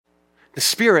The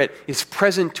Spirit is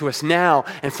present to us now,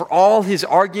 and for all his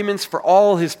arguments, for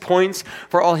all his points,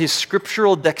 for all his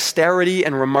scriptural dexterity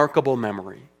and remarkable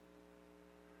memory.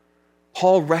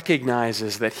 Paul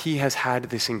recognizes that he has had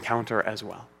this encounter as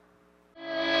well.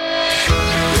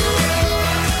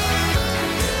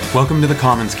 Welcome to the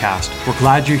Commons Cast. We're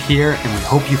glad you're here, and we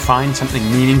hope you find something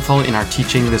meaningful in our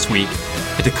teaching this week.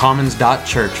 Head to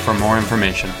commons.church for more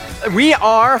information. We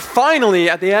are finally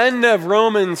at the end of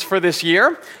Romans for this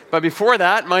year. But before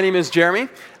that, my name is Jeremy.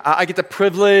 I get the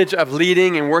privilege of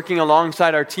leading and working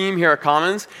alongside our team here at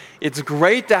Commons. It's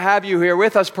great to have you here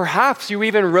with us. Perhaps you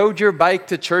even rode your bike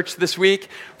to church this week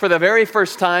for the very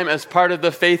first time as part of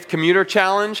the Faith Commuter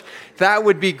Challenge. That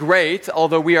would be great,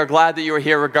 although we are glad that you are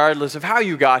here regardless of how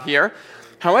you got here.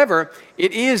 However,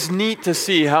 it is neat to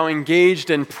see how engaged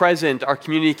and present our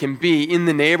community can be in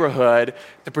the neighborhood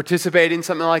to participate in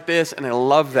something like this, and I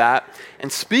love that.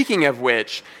 And speaking of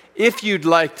which, if you'd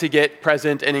like to get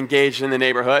present and engaged in the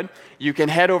neighborhood, you can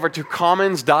head over to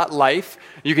commons.life.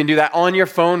 You can do that on your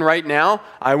phone right now.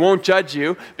 I won't judge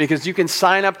you because you can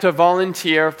sign up to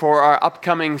volunteer for our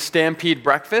upcoming Stampede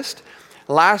Breakfast.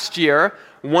 Last year,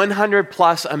 100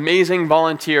 plus amazing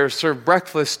volunteers served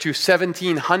breakfast to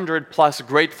 1,700 plus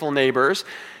grateful neighbors.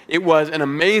 It was an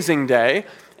amazing day,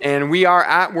 and we are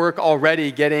at work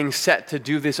already getting set to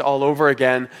do this all over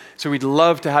again, so we'd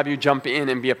love to have you jump in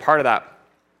and be a part of that.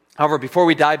 However, before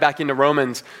we dive back into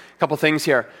Romans, a couple things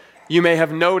here. You may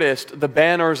have noticed the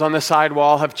banners on the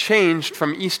sidewall have changed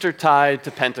from Eastertide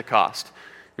to Pentecost.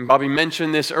 And Bobby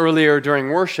mentioned this earlier during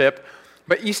worship,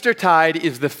 but Eastertide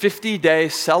is the 50-day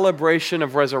celebration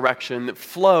of resurrection that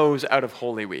flows out of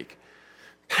Holy Week.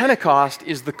 Pentecost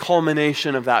is the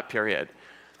culmination of that period.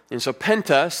 And so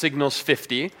Penta signals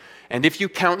 50, and if you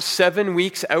count 7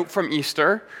 weeks out from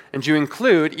Easter, and you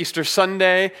include Easter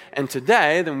Sunday and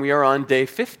today, then we are on day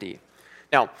 50.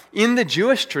 Now, in the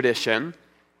Jewish tradition,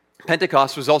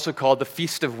 Pentecost was also called the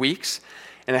Feast of Weeks,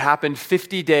 and it happened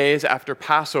 50 days after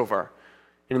Passover.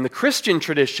 And in the Christian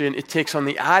tradition, it takes on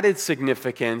the added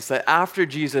significance that after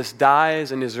Jesus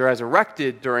dies and is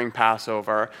resurrected during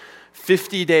Passover,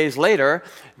 50 days later,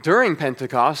 during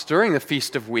Pentecost, during the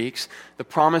Feast of Weeks, the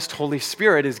promised Holy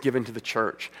Spirit is given to the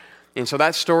church. And so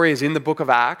that story is in the book of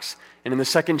Acts, and in the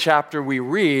second chapter we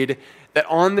read that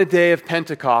on the day of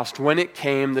Pentecost, when it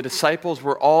came, the disciples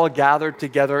were all gathered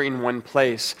together in one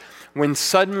place, when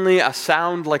suddenly a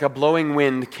sound like a blowing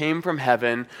wind came from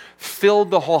heaven,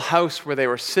 filled the whole house where they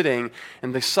were sitting,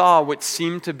 and they saw what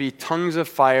seemed to be tongues of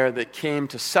fire that came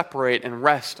to separate and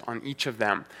rest on each of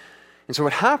them. And so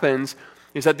what happens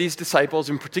is that these disciples,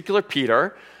 in particular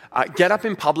Peter, get up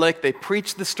in public, they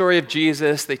preach the story of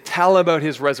Jesus, they tell about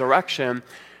his resurrection,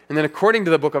 and then according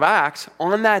to the book of Acts,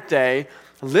 on that day,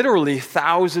 literally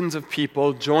thousands of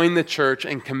people join the church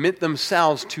and commit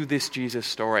themselves to this Jesus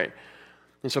story.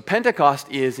 And so Pentecost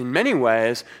is, in many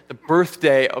ways, the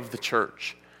birthday of the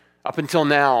church. Up until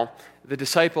now, the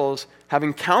disciples have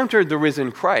encountered the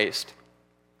risen Christ,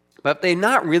 but they've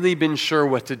not really been sure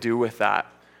what to do with that.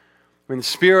 When the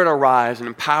Spirit arrives and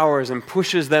empowers and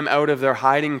pushes them out of their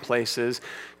hiding places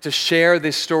to share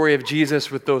this story of Jesus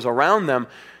with those around them,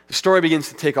 the story begins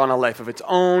to take on a life of its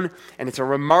own, and it's a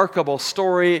remarkable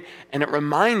story, and it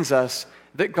reminds us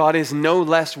that God is no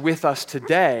less with us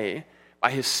today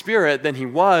by his Spirit than he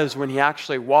was when he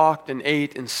actually walked and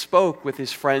ate and spoke with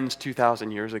his friends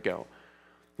 2,000 years ago.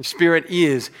 The Spirit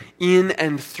is in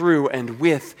and through and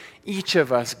with each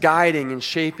of us, guiding and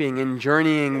shaping and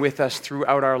journeying with us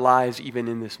throughout our lives, even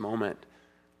in this moment.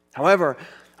 However,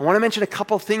 I want to mention a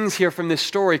couple things here from this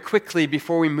story quickly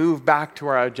before we move back to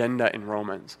our agenda in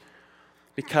Romans.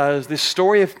 Because this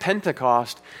story of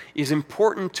Pentecost is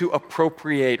important to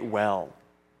appropriate well.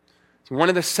 So one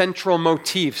of the central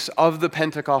motifs of the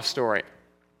Pentecost story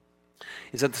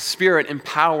is that the Spirit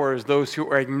empowers those who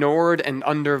are ignored and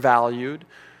undervalued,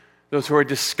 those who are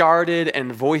discarded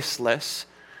and voiceless.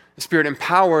 The Spirit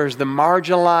empowers the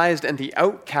marginalized and the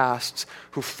outcasts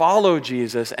who follow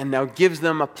Jesus and now gives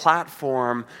them a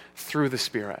platform through the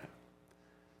Spirit.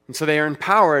 And so they are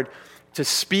empowered to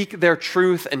speak their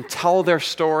truth and tell their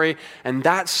story, and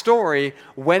that story,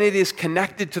 when it is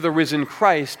connected to the risen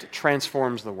Christ,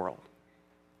 transforms the world.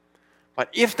 But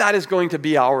if that is going to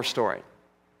be our story,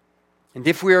 and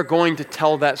if we are going to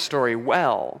tell that story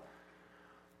well,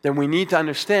 then we need to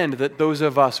understand that those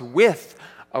of us with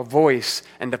a voice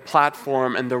and a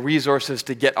platform and the resources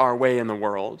to get our way in the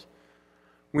world,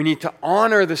 we need to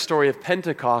honor the story of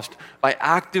Pentecost by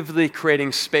actively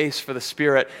creating space for the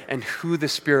Spirit and who the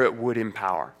Spirit would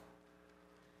empower.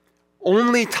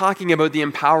 Only talking about the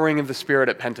empowering of the Spirit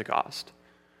at Pentecost,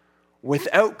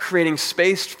 without creating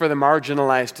space for the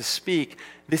marginalized to speak,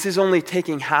 this is only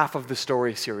taking half of the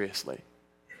story seriously.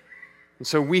 And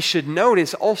so we should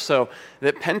notice also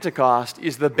that Pentecost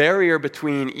is the barrier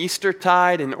between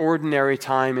Eastertide and ordinary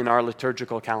time in our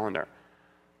liturgical calendar.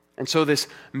 And so this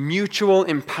mutual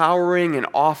empowering and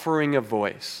offering of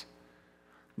voice,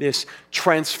 this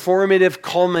transformative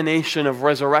culmination of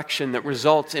resurrection that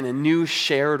results in a new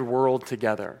shared world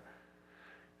together,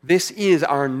 this is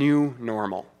our new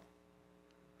normal.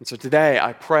 And so today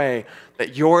I pray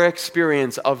that your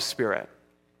experience of Spirit,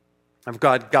 of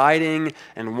God guiding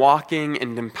and walking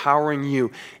and empowering you,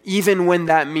 even when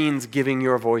that means giving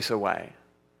your voice away,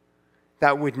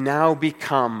 that would now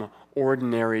become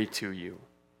ordinary to you.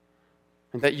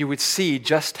 And that you would see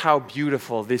just how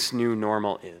beautiful this new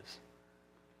normal is.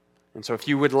 And so if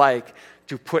you would like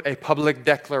to put a public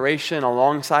declaration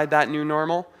alongside that new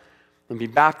normal and be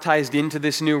baptized into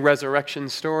this new resurrection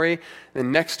story,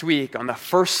 then next week, on the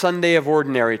first Sunday of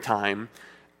ordinary time,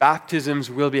 baptisms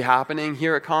will be happening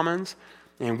here at Commons,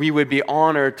 and we would be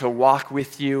honored to walk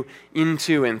with you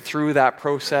into and through that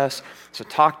process. So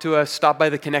talk to us, stop by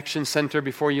the Connection Center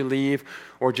before you leave,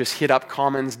 or just hit up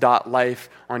commons.life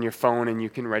on your phone and you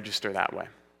can register that way.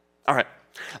 All right,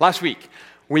 last week,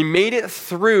 we made it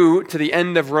through to the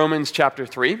end of Romans chapter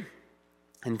 3.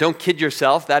 And don't kid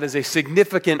yourself, that is a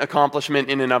significant accomplishment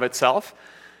in and of itself.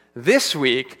 This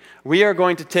week, we are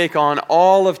going to take on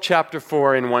all of chapter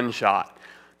 4 in one shot.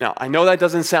 Now, I know that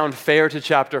doesn't sound fair to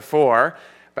chapter 4,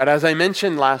 but as I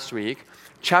mentioned last week,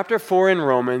 chapter 4 in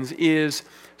Romans is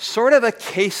sort of a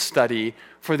case study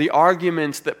for the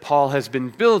arguments that Paul has been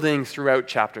building throughout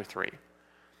chapter 3.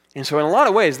 And so in a lot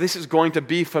of ways, this is going to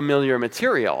be familiar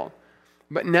material,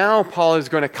 but now Paul is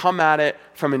going to come at it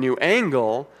from a new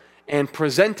angle and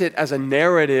present it as a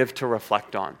narrative to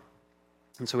reflect on.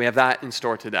 And so we have that in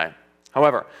store today.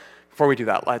 However, before we do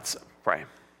that, let's pray.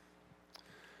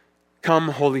 Come,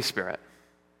 Holy Spirit,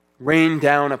 rain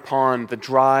down upon the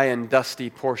dry and dusty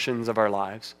portions of our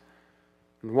lives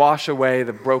and wash away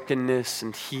the brokenness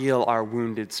and heal our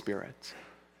wounded spirits.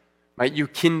 Might you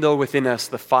kindle within us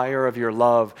the fire of your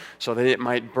love so that it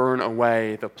might burn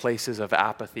away the places of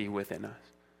apathy within us.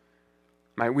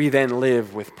 Might we then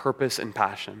live with purpose and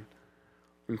passion,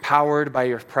 empowered by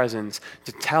your presence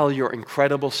to tell your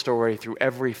incredible story through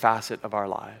every facet of our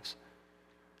lives.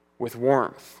 With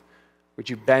warmth, would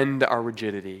you bend our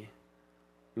rigidity?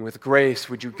 And with grace,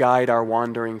 would you guide our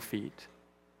wandering feet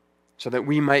so that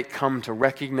we might come to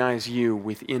recognize you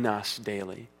within us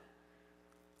daily?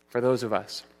 For those of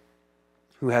us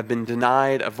who have been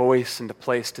denied a voice and a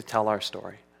place to tell our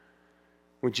story,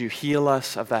 would you heal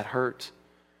us of that hurt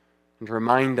and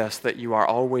remind us that you are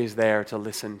always there to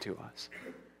listen to us?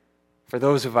 For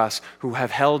those of us who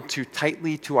have held too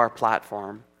tightly to our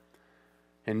platform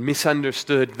and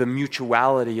misunderstood the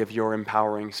mutuality of your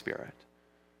empowering Spirit,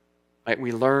 might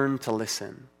we learn to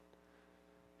listen,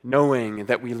 knowing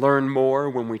that we learn more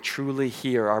when we truly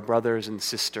hear our brothers and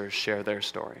sisters share their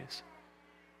stories.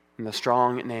 In the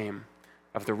strong name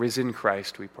of the risen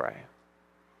Christ we pray.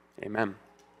 Amen.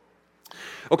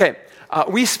 Okay,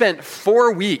 we spent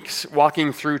 4 weeks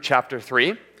walking through chapter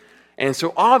 3, and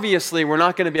so obviously we're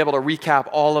not going to be able to recap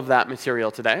all of that material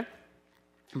today,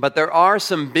 but there are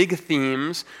some big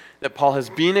themes that Paul has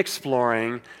been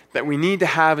exploring that we need to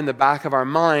have in the back of our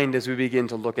mind as we begin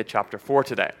to look at chapter 4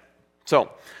 today. So,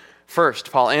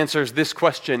 first, Paul answers this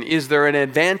question: is there an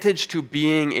advantage to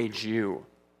being a Jew?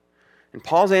 And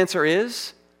Paul's answer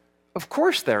is, of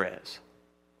course there is.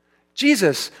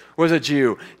 Jesus was a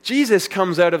Jew. Jesus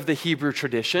comes out of the Hebrew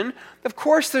tradition. Of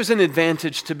course there's an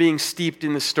advantage to being steeped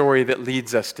in the story that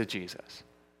leads us to Jesus.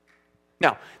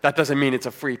 Now, that doesn't mean it's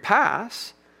a free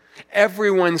pass.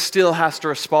 Everyone still has to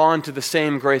respond to the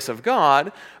same grace of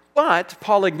God, but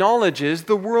Paul acknowledges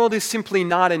the world is simply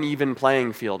not an even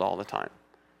playing field all the time.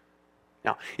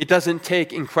 Now, it doesn't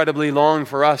take incredibly long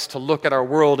for us to look at our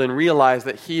world and realize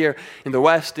that here in the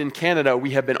West, in Canada,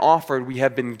 we have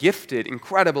been gifted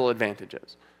incredible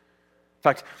advantages. In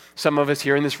fact, some of us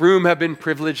here in this room have been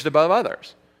privileged above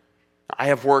others. I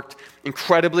have worked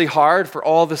incredibly hard for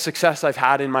all the success I've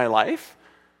had in my life.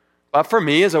 But for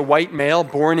me, as a white male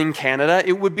born in Canada,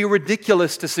 it would be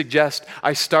ridiculous to suggest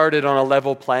I started on a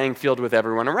level playing field with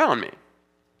everyone around me.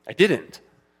 I didn't.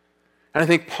 And I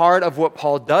think part of what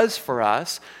Paul does for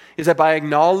us is that by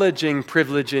acknowledging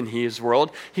privilege in his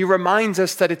world, he reminds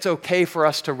us that it's okay for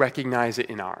us to recognize it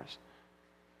in ours.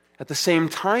 At the same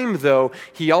time, though,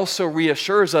 he also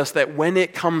reassures us that when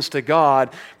it comes to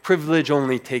God, privilege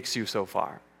only takes you so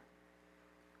far.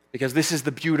 Because this is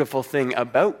the beautiful thing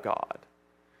about God.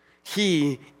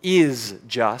 He is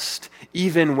just,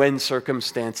 even when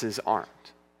circumstances aren't.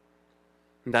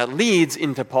 And that leads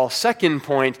into Paul's second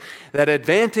point, that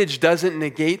advantage doesn't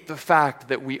negate the fact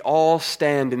that we all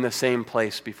stand in the same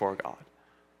place before God.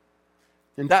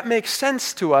 And that makes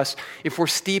sense to us if we're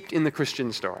steeped in the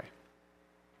Christian story.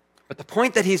 But the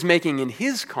point that he's making in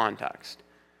his context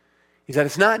is that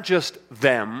it's not just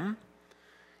them,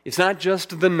 it's not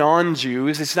just the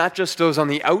non-Jews, it's not just those on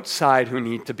the outside who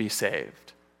need to be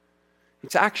saved.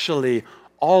 It's actually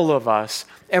all of us,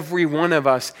 every one of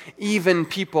us, even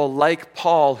people like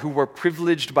Paul who were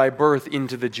privileged by birth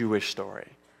into the Jewish story.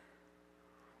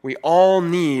 We all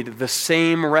need the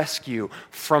same rescue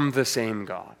from the same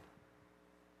God.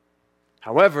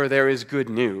 However, there is good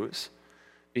news,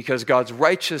 because God's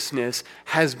righteousness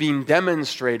has been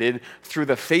demonstrated through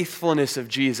the faithfulness of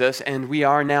Jesus, and we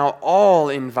are now all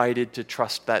invited to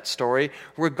trust that story,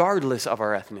 regardless of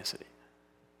our ethnicity.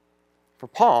 For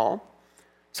Paul,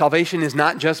 salvation is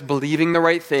not just believing the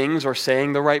right things or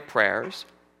saying the right prayers.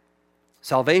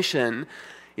 Salvation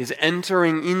is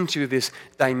entering into this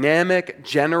dynamic,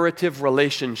 generative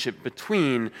relationship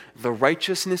between the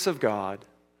righteousness of God,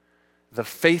 the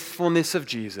faithfulness of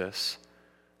Jesus,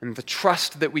 and the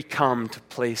trust that we come to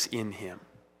place in him.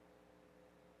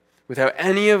 Without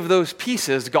any of those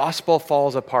pieces, gospel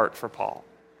falls apart for Paul.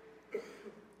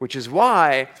 Which is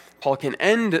why Paul can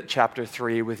end chapter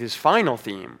 3 with his final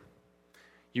theme.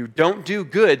 You don't do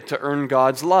good to earn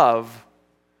God's love.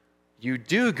 You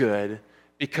do good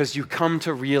because you come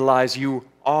to realize you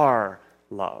are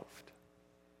loved.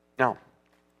 Now,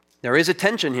 there is a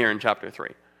tension here in chapter 3.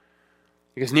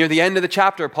 Because near the end of the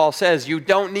chapter, Paul says, you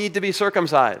don't need to be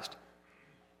circumcised.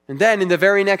 And then in the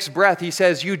very next breath, he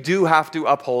says, you do have to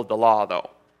uphold the law, though.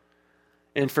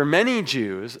 And for many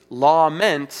Jews, law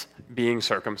meant being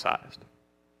circumcised.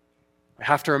 I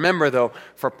have to remember, though,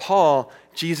 for Paul,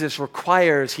 Jesus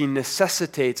requires, he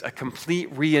necessitates a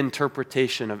complete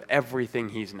reinterpretation of everything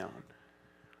he's known.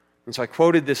 And so I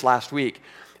quoted this last week.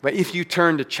 But if you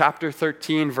turn to chapter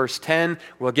 13, verse 10,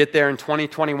 we'll get there in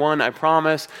 2021, I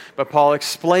promise. But Paul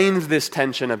explains this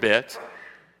tension a bit.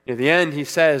 In the end, he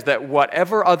says that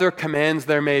whatever other commands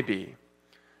there may be,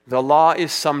 the law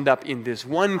is summed up in this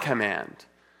one command: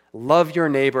 love your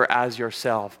neighbor as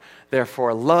yourself.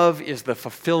 Therefore, love is the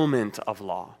fulfillment of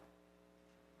law.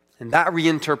 And that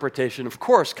reinterpretation, of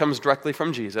course, comes directly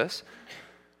from Jesus.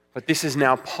 But this is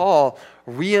now Paul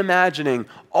reimagining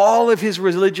all of his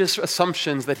religious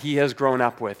assumptions that he has grown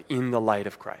up with in the light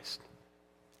of Christ.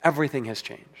 Everything has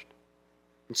changed.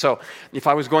 And so, if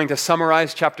I was going to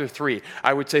summarize chapter 3,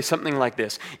 I would say something like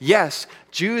this. Yes,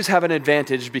 Jews have an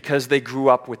advantage because they grew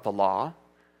up with the law,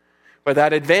 but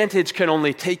that advantage can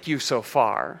only take you so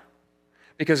far,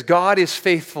 because God is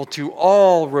faithful to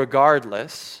all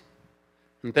regardless.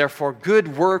 And therefore,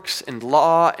 good works and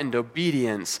law and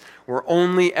obedience were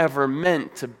only ever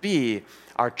meant to be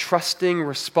our trusting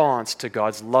response to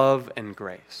God's love and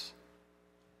grace.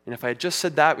 And if I had just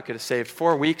said that, we could have saved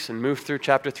 4 weeks and moved through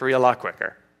chapter 3 a lot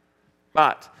quicker.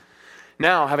 But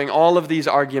now, having all of these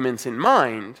arguments in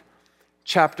mind,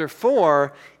 chapter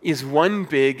 4 is one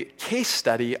big case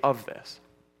study of this.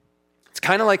 It's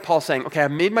kind of like Paul saying, okay, I've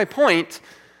made my point.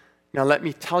 Now let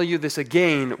me tell you this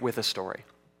again with a story.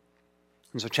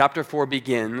 And so chapter 4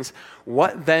 begins,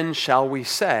 what then shall we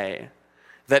say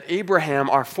that Abraham,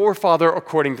 our forefather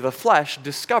according to the flesh,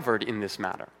 discovered in this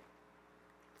matter?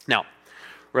 Now,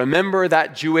 remember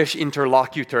that Jewish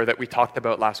interlocutor that we talked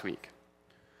about last week.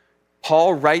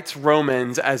 Paul writes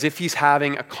Romans as if he's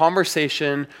having a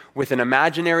conversation with an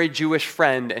imaginary Jewish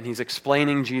friend and he's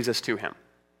explaining Jesus to him.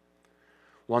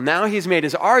 Well, now he's made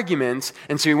his arguments,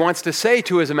 and so he wants to say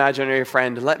to his imaginary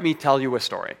friend, let me tell you a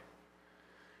story.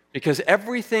 Because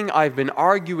everything I've been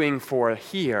arguing for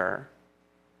here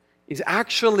is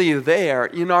actually there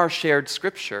in our shared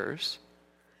scriptures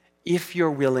if you're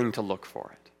willing to look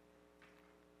for it.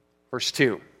 Verse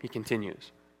 2, he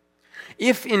continues.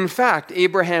 If in fact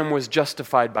Abraham was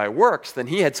justified by works, then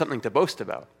he had something to boast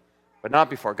about, but not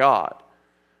before God.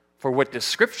 For what does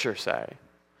Scripture say?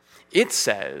 It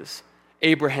says,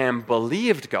 Abraham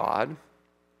believed God,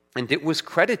 and it was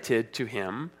credited to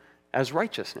him as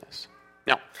righteousness.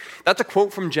 Now, that's a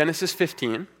quote from Genesis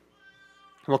 15.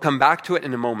 We'll come back to it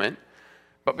in a moment.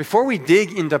 But before we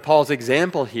dig into Paul's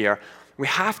example here, we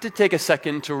have to take a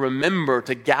second to remember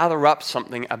to gather up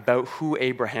something about who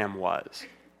Abraham was.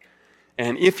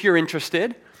 And if you're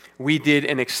interested, we did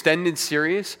an extended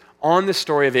series on the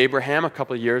story of Abraham a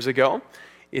couple of years ago.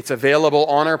 It's available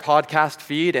on our podcast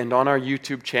feed and on our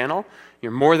YouTube channel.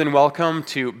 You're more than welcome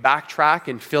to backtrack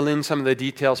and fill in some of the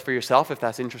details for yourself if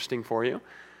that's interesting for you.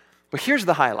 But here's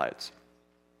the highlights.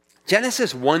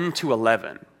 Genesis 1 to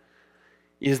 11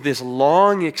 is this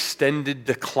long extended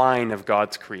decline of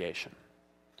God's creation.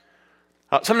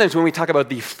 Sometimes when we talk about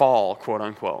the fall, quote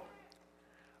unquote,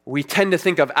 we tend to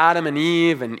think of Adam and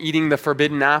Eve and eating the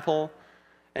forbidden apple.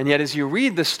 And yet as you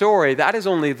read the story, that is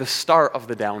only the start of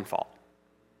the downfall.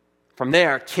 From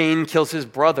there, Cain kills his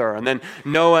brother, and then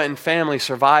Noah and family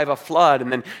survive a flood,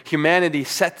 and then humanity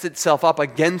sets itself up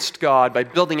against God by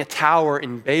building a tower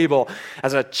in Babel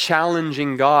as a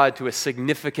challenging God to a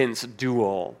significance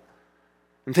duel.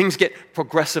 And things get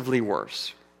progressively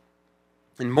worse,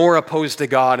 and more opposed to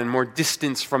God and more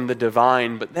distance from the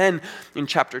divine. But then in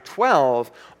chapter 12,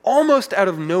 almost out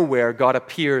of nowhere, God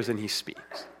appears and he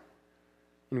speaks.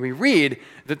 And we read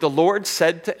that the Lord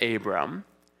said to Abram,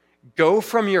 "Go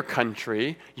from your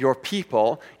country, your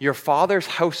people, your father's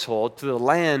household to the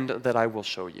land that I will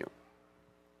show you."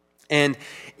 And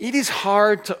it is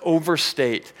hard to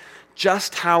overstate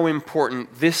just how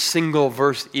important this single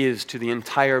verse is to the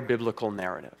entire biblical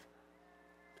narrative.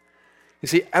 You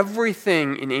see,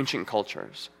 everything in ancient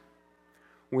cultures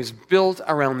was built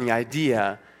around the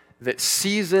idea that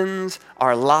seasons,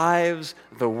 our lives,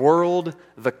 the world,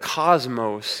 the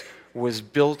cosmos was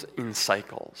built in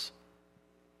cycles.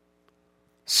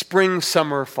 Spring,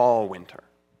 summer, fall, winter.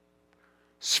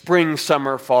 Spring,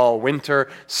 summer, fall, winter.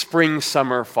 Spring,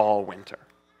 summer, fall, winter.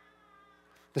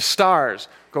 The stars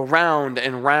go round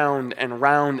and round and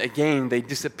round again. They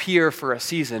disappear for a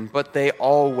season, but they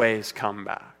always come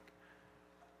back.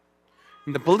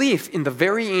 And the belief in the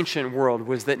very ancient world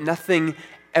was that nothing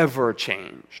ever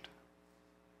changed.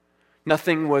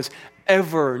 Nothing was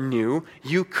ever new.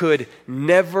 You could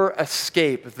never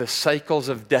escape the cycles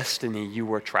of destiny you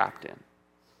were trapped in.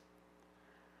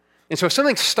 And so if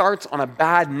something starts on a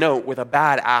bad note with a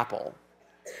bad apple,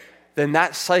 then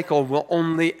that cycle will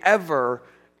only ever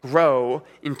grow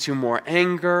into more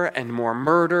anger and more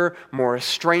murder, more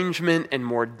estrangement and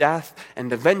more death,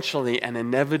 and eventually an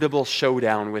inevitable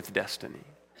showdown with destiny.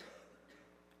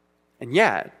 And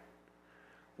yet,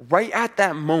 right at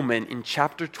that moment in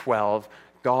chapter 12,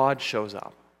 God shows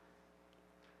up.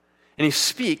 And he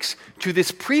speaks to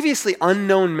this previously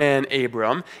unknown man,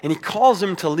 Abram, and he calls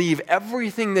him to leave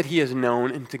everything that he has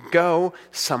known and to go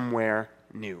somewhere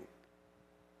new.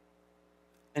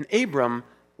 And Abram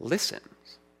listens.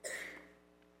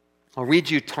 I'll read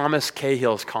you Thomas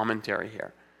Cahill's commentary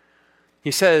here. He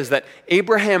says that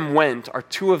Abraham went are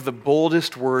two of the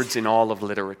boldest words in all of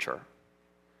literature.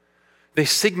 They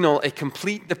signal a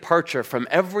complete departure from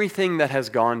everything that has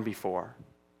gone before.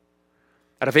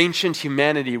 Out of ancient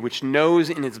humanity, which knows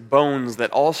in its bones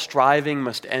that all striving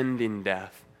must end in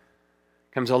death,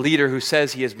 comes a leader who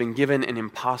says he has been given an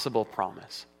impossible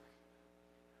promise,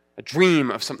 a dream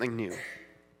of something new,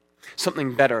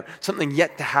 something better, something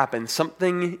yet to happen,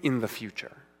 something in the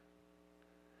future.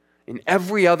 In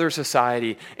every other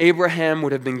society, Abraham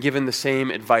would have been given the same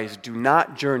advice: do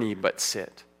not journey, but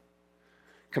sit.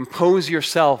 Compose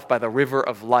yourself by the river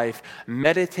of life.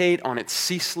 Meditate on its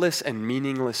ceaseless and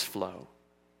meaningless flow.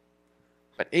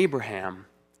 But Abraham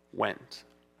went.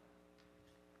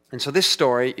 And so this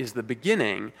story is the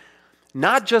beginning,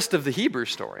 not just of the Hebrew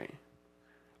story,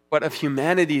 but of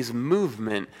humanity's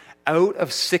movement out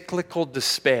of cyclical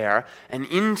despair and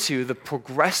into the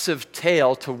progressive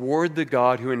tale toward the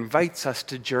God who invites us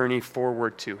to journey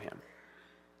forward to him.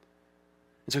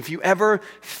 And so if you ever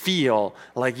feel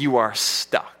like you are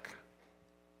stuck,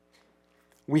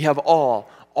 we have all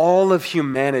of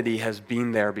humanity has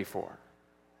been there before.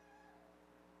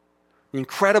 The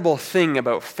incredible thing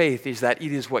about faith is that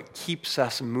it is what keeps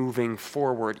us moving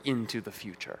forward into the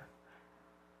future.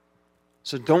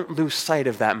 So don't lose sight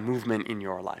of that movement in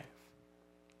your life.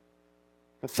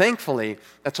 But thankfully,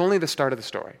 that's only the start of the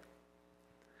story.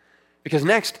 Because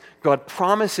next, God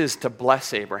promises to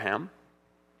bless Abraham,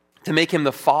 to make him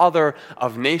the father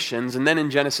of nations. And then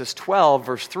in Genesis 12,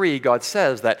 verse 3, God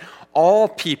says that all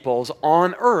peoples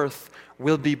on earth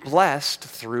will be blessed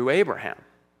through Abraham.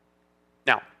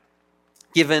 Now,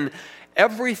 given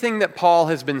everything that Paul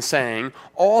has been saying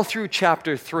all through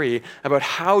chapter 3 about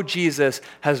how Jesus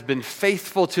has been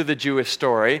faithful to the Jewish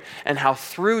story and how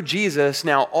through Jesus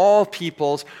now all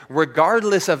peoples,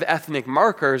 regardless of ethnic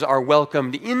markers, are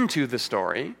welcomed into the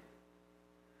story,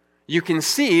 you can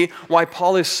see why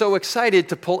Paul is so excited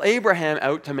to pull Abraham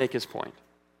out to make his point.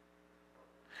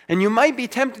 And you might be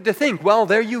tempted to think, well,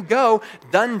 there you go,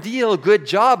 done deal, good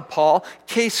job, Paul,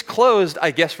 case closed,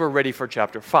 I guess we're ready for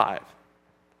chapter 5.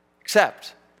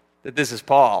 Except that this is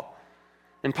Paul.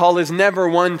 And Paul is never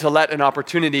one to let an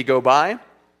opportunity go by.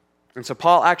 And so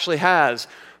Paul actually has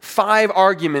 5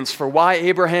 arguments for why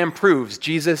Abraham proves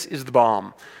Jesus is the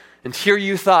bomb. And here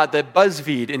you thought that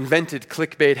BuzzFeed invented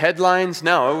clickbait headlines.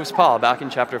 No, it was Paul back in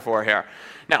chapter 4 here.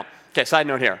 Now, okay, side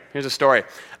note here. Here's a story.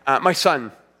 My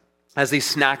son has these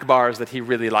snack bars that he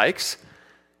really likes.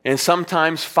 And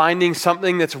sometimes finding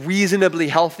something that's reasonably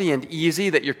healthy and easy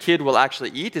that your kid will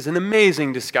actually eat is an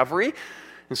amazing discovery.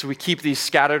 And so we keep these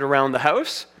scattered around the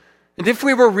house. And if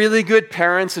we were really good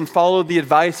parents and followed the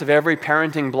advice of every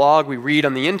parenting blog we read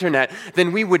on the internet,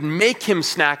 then we would make him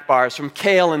snack bars from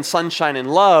Kale and Sunshine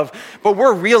and Love. But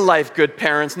we're real-life good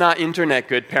parents, not internet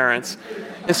good parents.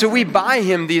 And so we buy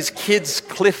him these kids'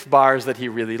 Cliff bars that he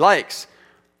really likes.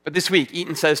 But this week,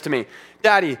 Eaton says to me,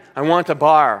 "Daddy, I want a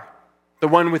bar. The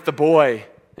one with the boy,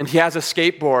 and he has a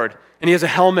skateboard, and he has a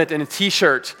helmet and a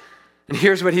t-shirt." And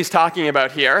here's what he's talking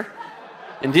about here.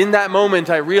 And in that moment,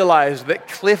 I realized that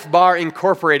Cliff Bar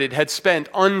Incorporated had spent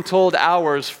untold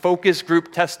hours focus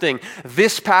group testing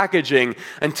this packaging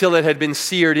until it had been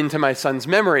seared into my son's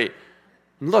memory.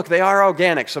 And look, they are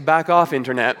organic, so back off,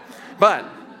 internet. But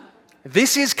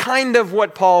this is kind of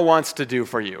what Paul wants to do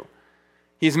for you.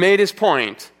 He's made his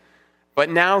point. But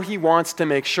now he wants to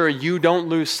make sure you don't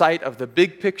lose sight of the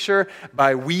big picture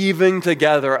by weaving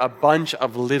together a bunch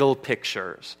of little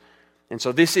pictures. And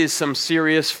so this is some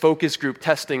serious focus group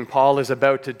testing Paul is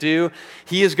about to do.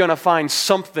 He is going to find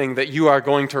something that you are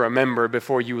going to remember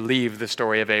before you leave the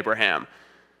story of Abraham.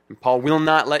 And Paul will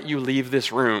not let you leave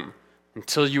this room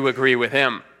until you agree with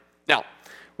him. Now,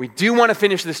 we do want to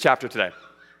finish this chapter today.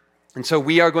 And so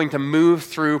we are going to move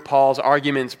through Paul's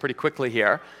arguments pretty quickly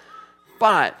here.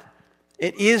 But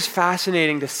it is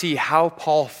fascinating to see how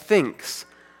Paul thinks,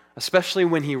 especially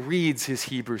when he reads his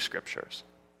Hebrew scriptures.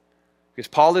 Because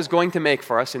Paul is going to make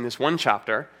for us in this one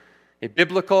chapter a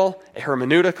biblical, a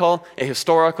hermeneutical, a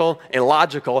historical, a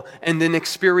logical, and an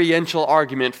experiential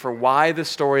argument for why the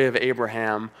story of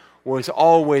Abraham was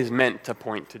always meant to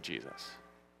point to Jesus.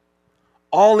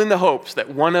 All in the hopes that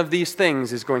one of these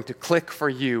things is going to click for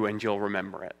you and you'll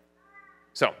remember it.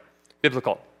 So,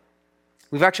 biblical.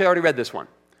 We've actually already read this one.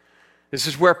 This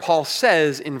is where Paul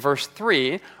says in verse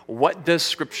 3, what does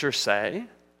Scripture say?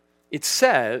 It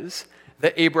says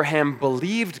that Abraham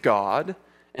believed God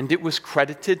and it was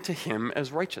credited to him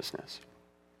as righteousness.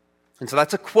 And so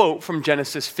that's a quote from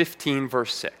Genesis 15,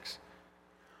 verse 6.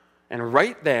 And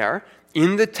right there,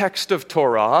 in the text of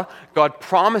Torah, God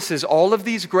promises all of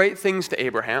these great things to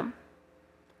Abraham.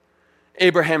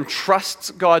 Abraham trusts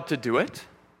God to do it.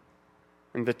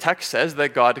 And the text says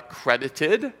that God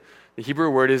credited. The Hebrew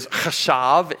word is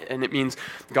chashav, and it means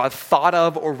God thought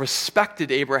of or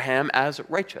respected Abraham as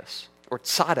righteous, or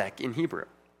tzaddik in Hebrew.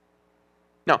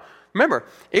 Now, remember,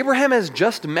 Abraham has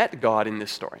just met God in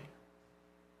this story.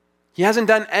 He hasn't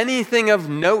done anything of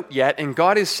note yet, and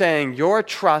God is saying, your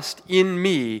trust in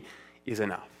me is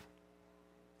enough.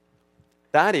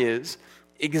 That is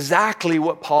exactly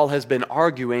what Paul has been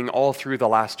arguing all through the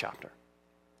last chapter.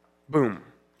 Boom,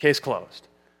 case closed.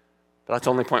 But that's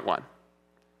only point one.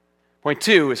 Point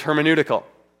two is hermeneutical.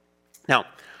 Now,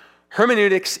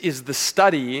 hermeneutics is the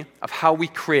study of how we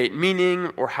create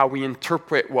meaning or how we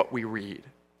interpret what we read.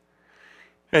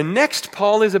 And next,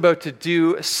 Paul is about to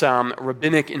do some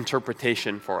rabbinic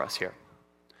interpretation for us here.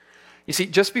 You see,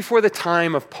 just before the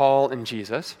time of Paul and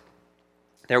Jesus,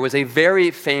 there was a very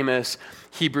famous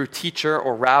Hebrew teacher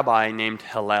or rabbi named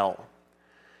Hillel.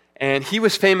 And he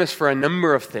was famous for a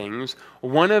number of things,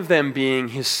 one of them being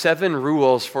his 7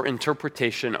 rules for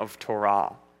interpretation of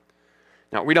Torah.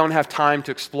 Now, we don't have time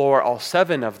to explore all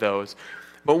 7 of those,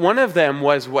 but one of them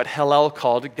was what Hillel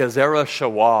called gezerah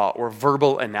shawah, or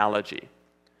verbal analogy.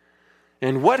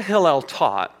 And what Hillel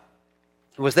taught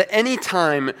was that any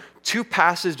time 2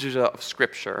 passages of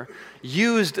Scripture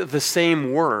used the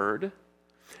same word,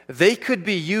 they could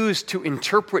be used to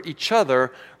interpret each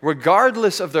other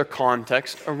regardless of their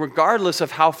context or regardless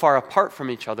of how far apart from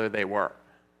each other they were.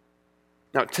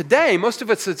 Now, today, most of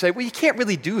us would say, well, you can't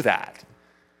really do that.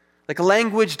 Like,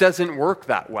 language doesn't work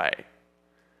that way.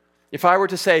 If I were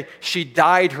to say, she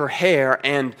dyed her hair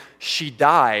and she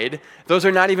died, those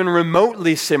are not even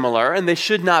remotely similar, and they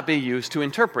should not be used to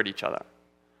interpret each other.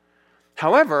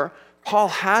 However, Paul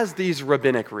has these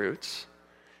rabbinic roots,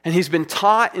 and he's been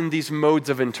taught in these modes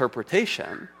of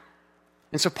interpretation.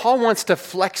 And so Paul wants to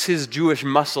flex his Jewish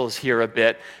muscles here a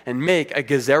bit and make a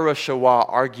gezerah shawah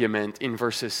argument in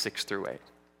verses 6 through 8.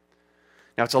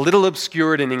 Now, it's a little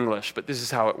obscured in English, but this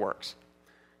is how it works.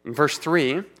 In verse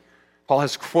 3, Paul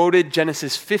has quoted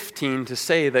Genesis 15 to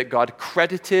say that God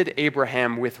credited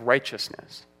Abraham with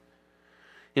righteousness.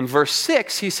 In verse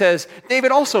 6, he says,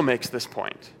 David also makes this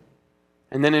point.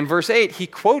 And then in verse 8, he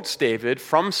quotes David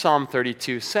from Psalm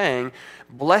 32 saying,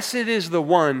 "Blessed is the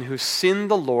one whose sin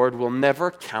the Lord will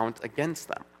never count against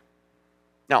them."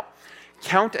 Now,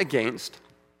 count against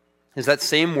is that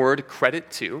same word, credit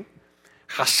to,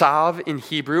 chashav in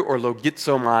Hebrew or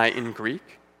logizomai in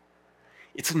Greek.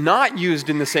 It's not used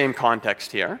in the same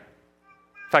context here.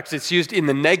 In fact, it's used in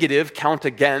the negative, count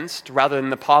against, rather than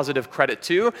the positive, credit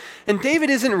to. And David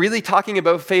isn't really talking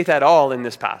about faith at all in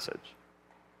this passage.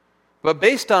 But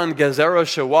based on Gezerah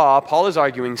Shawah, Paul is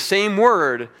arguing same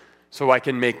word, so I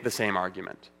can make the same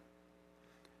argument.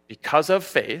 Because of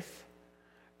faith,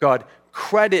 God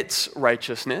credits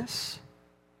righteousness,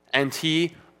 and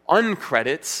he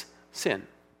uncredits sin.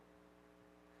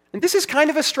 And this is kind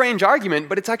of a strange argument,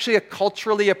 but it's actually a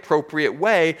culturally appropriate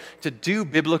way to do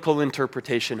biblical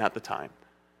interpretation at the time.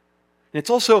 And it's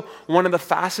also one of the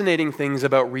fascinating things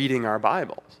about reading our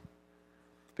Bibles.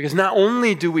 Because not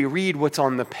only do we read what's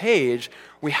on the page,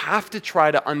 we have to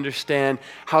try to understand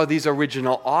how these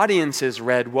original audiences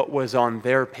read what was on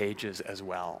their pages as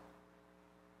well.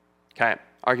 Okay,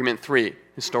 argument 3,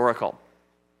 historical.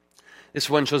 This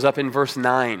one shows up in verse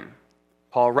 9.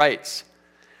 Paul writes,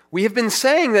 "We have been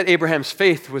saying that Abraham's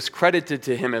faith was credited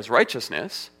to him as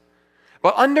righteousness,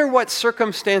 but under what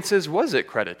circumstances was it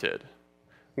credited?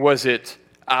 Was it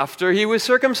after he was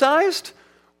circumcised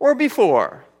or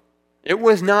before?" It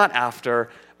was not after,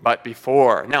 but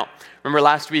before. Now, remember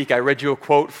last week I read you a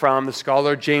quote from the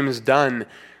scholar James Dunn,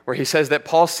 where he says that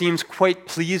Paul seems quite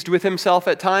pleased with himself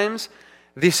at times.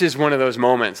 This is one of those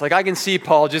moments. Like I can see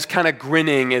Paul just kind of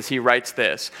grinning as he writes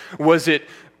this. Was it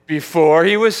before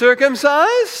he was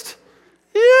circumcised?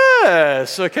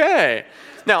 Yes, okay.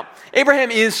 Now, Abraham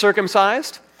is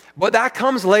circumcised, but that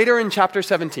comes later in chapter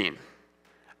 17.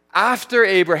 After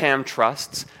Abraham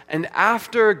trusts and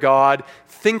after God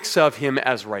thinks of him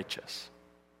as righteous.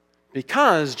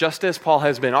 Because, just as Paul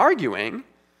has been arguing,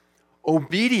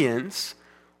 obedience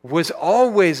was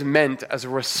always meant as a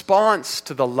response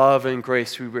to the love and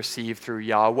grace we receive through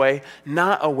Yahweh,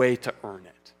 not a way to earn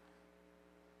it.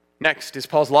 Next is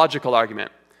Paul's logical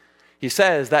argument. He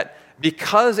says that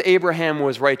because Abraham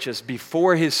was righteous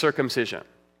before his circumcision,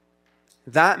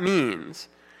 that means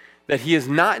that he is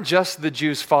not just the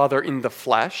Jews' father in the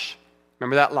flesh.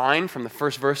 Remember that line from the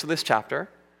first verse of this chapter?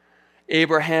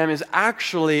 Abraham is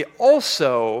actually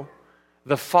also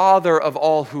the father of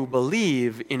all who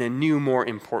believe in a new, more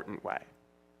important way.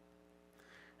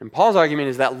 And Paul's argument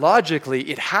is that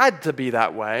logically it had to be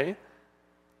that way,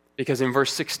 because in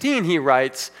verse 16 he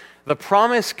writes, "The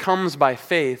promise comes by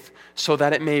faith so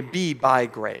that it may be by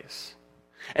grace,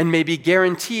 and may be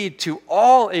guaranteed to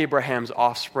all Abraham's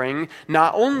offspring,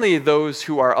 not only those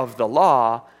who are of the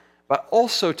law, but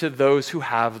also to those who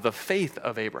have the faith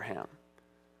of Abraham.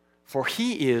 For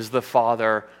he is the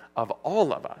father of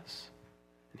all of us."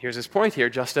 And here's his point here.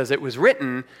 Just as it was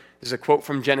written, there's a quote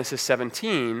from Genesis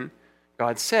 17.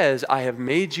 God says, "I have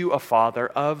made you a father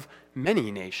of many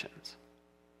nations."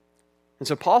 And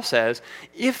so Paul says,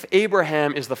 if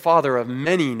Abraham is the father of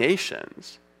many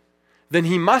nations, then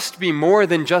he must be more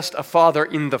than just a father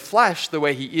in the flesh the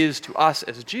way he is to us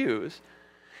as Jews.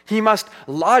 He must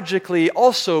logically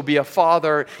also be a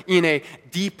father in a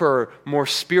deeper, more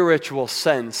spiritual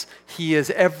sense. He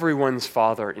is everyone's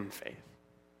father in faith.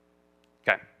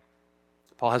 Okay.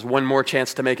 Paul has one more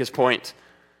chance to make his point,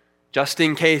 just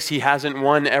in case he hasn't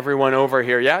won everyone over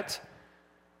here yet.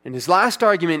 And his last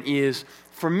argument is,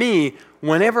 for me,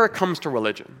 whenever it comes to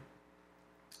religion,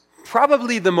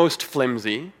 probably the most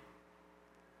flimsy,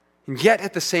 and yet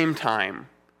at the same time,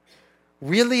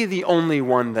 really the only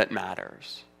one that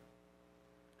matters.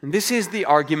 And this is the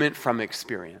argument from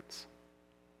experience.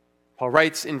 Paul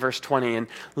writes in verse 20, and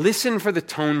listen for the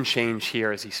tone change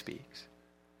here as he speaks.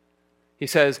 He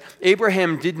says,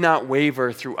 Abraham did not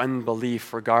waver through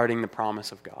unbelief regarding the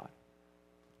promise of God,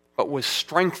 but was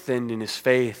strengthened in his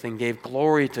faith and gave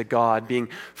glory to God, being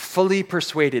fully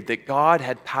persuaded that God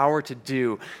had power to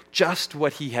do just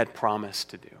what he had promised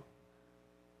to do.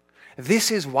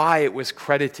 This is why it was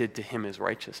credited to him as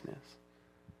righteousness.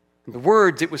 The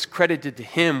words it was credited to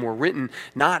him were written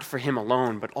not for him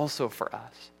alone, but also for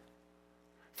us.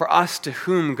 For us to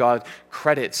whom God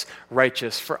credits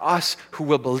righteous, for us who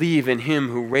will believe in him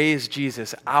who raised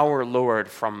Jesus, our Lord,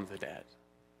 from the dead.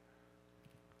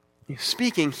 He's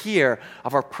speaking here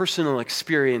of our personal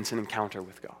experience and encounter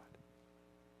with God.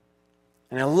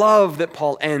 And I love that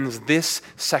Paul ends this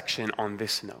section on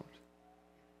this note.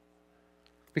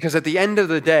 Because at the end of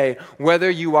the day, whether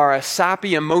you are a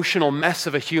sappy, emotional mess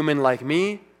of a human like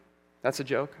me, that's a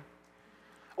joke,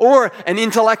 or an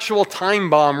intellectual time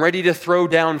bomb ready to throw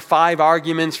down 5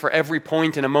 arguments for every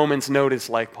point in a moment's notice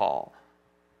like Paul,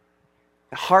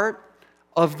 the heart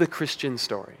of the Christian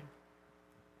story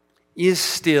is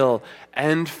still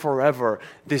and forever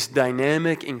this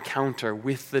dynamic encounter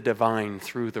with the divine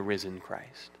through the risen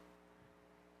Christ.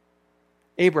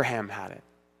 Abraham had it.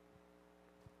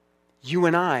 You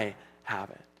and I have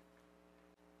it.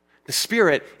 The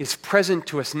Spirit is present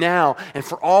to us now, and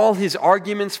for all his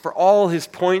arguments, for all his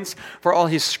points, for all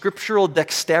his scriptural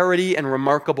dexterity and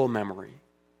remarkable memory,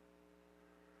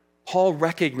 Paul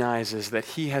recognizes that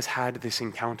he has had this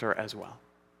encounter as well.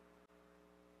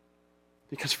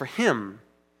 Because for him,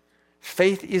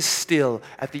 faith is still,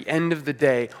 at the end of the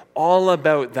day, all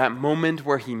about that moment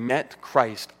where he met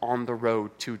Christ on the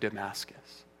road to Damascus.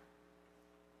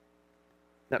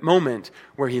 That moment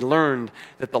where he learned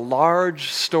that the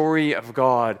large story of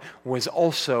God was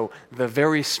also the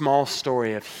very small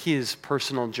story of his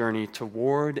personal journey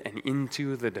toward and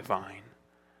into the divine.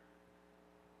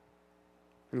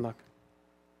 And look,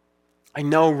 I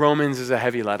know Romans is a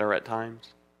heavy letter at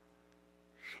times.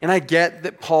 And I get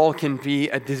that Paul can be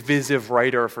a divisive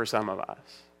writer for some of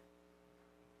us.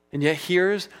 And yet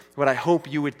here's what I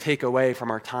hope you would take away from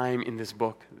our time in this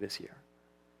book this year.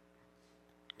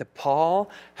 That Paul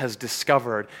has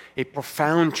discovered a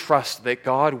profound trust that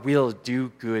God will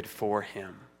do good for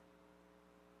him.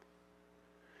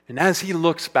 And as he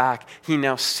looks back, he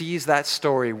now sees that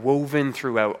story woven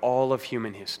throughout all of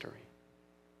human history.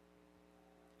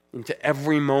 Into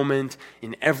every moment,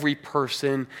 in every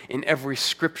person, in every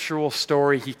scriptural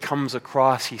story he comes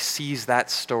across, he sees that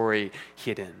story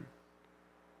hidden.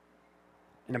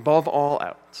 And above all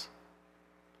else,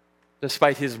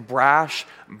 despite his brash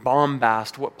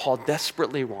bombast, what Paul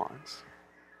desperately wants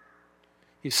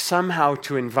is somehow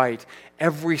to invite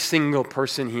every single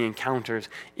person he encounters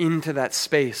into that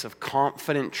space of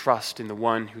confident trust in the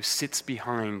one who sits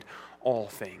behind all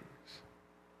things.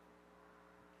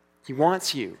 He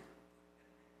wants you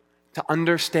to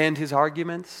understand his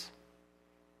arguments,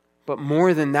 but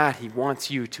more than that, he wants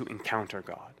you to encounter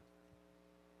God.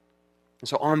 And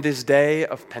so on this day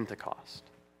of Pentecost,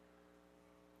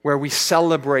 where we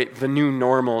celebrate the new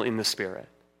normal in the Spirit,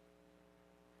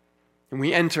 and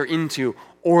we enter into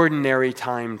ordinary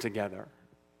time together,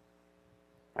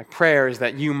 my prayer is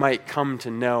that you might come to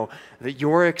know that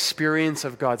your experience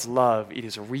of God's love, it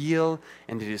is real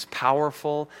and it is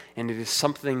powerful and it is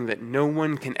something that no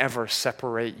one can ever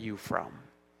separate you from.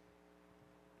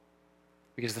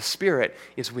 Because the Spirit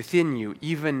is within you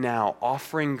even now,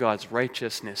 offering God's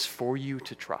righteousness for you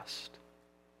to trust.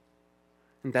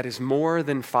 And that is more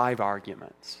than 5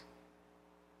 arguments.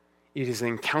 It is an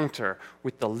encounter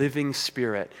with the living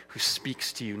Spirit who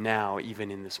speaks to you now,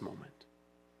 even in this moment.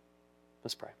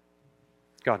 Let's pray.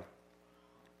 God,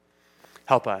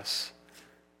 help us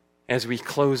as we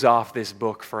close off this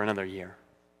book for another year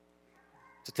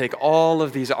to take all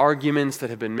of these arguments that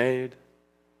have been made,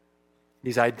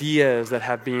 these ideas that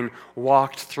have been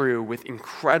walked through with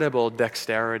incredible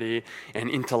dexterity and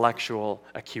intellectual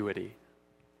acuity,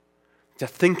 to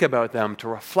think about them, to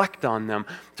reflect on them,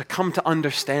 to come to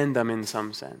understand them in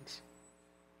some sense.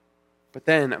 But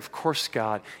then, of course,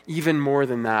 God, even more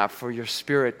than that, for your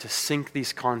Spirit to sink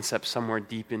these concepts somewhere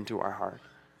deep into our heart,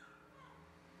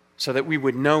 so that we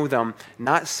would know them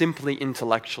not simply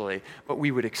intellectually, but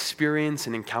we would experience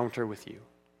an encounter with you.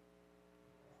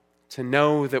 To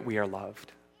know that we are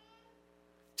loved,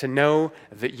 to know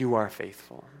that you are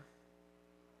faithful,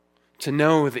 to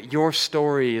know that your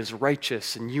story is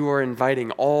righteous and you are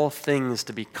inviting all things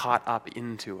to be caught up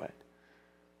into it,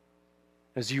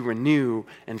 as you renew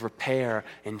and repair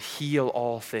and heal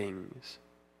all things,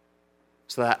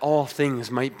 so that all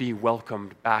things might be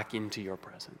welcomed back into your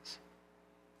presence.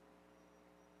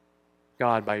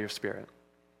 God, by your Spirit,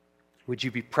 would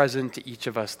you be present to each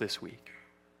of us this week,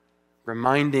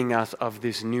 reminding us of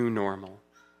this new normal,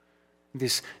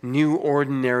 this new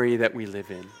ordinary that we live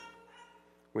in,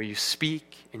 where you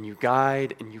speak and you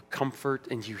guide and you comfort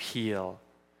and you heal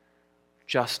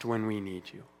just when we need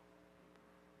you.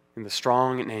 In the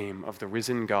strong name of the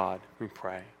risen God, we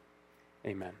pray.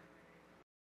 Amen.